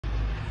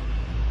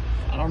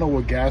I don't know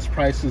what gas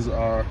prices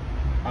are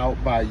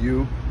out by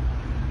you,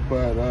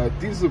 but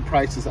these are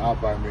prices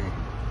out by me.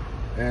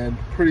 And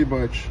pretty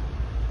much,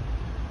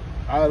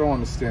 I don't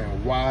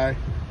understand why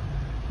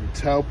you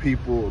tell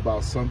people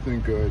about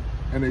something good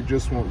and they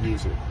just won't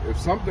use it. If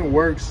something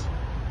works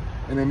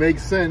and it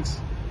makes sense,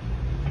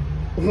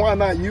 why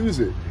not use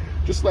it?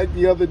 Just like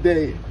the other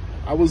day,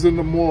 I was in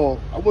the mall.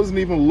 I wasn't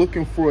even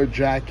looking for a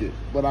jacket,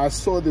 but I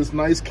saw this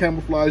nice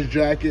camouflage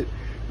jacket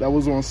that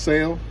was on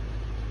sale,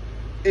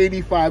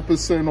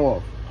 85%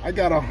 off. I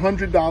got a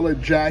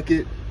 $100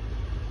 jacket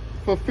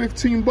for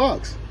 15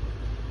 bucks.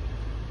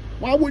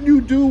 Why wouldn't you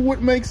do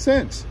what makes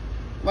sense?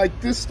 Like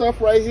this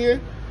stuff right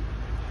here,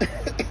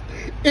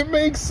 it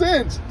makes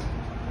sense.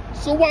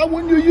 So why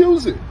wouldn't you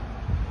use it?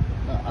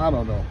 I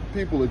don't know.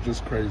 People are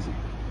just crazy.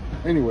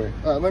 Anyway,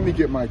 let me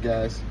get my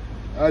gas.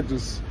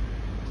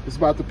 It's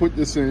about to put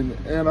this in,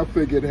 and I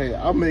figured, hey,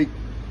 I'll make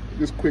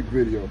this quick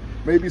video.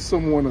 Maybe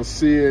someone will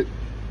see it,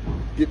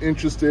 get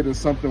interested, and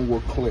something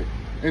will click.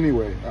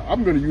 Anyway,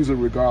 I'm gonna use it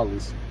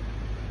regardless.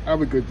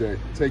 Have a good day.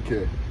 Take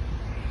care.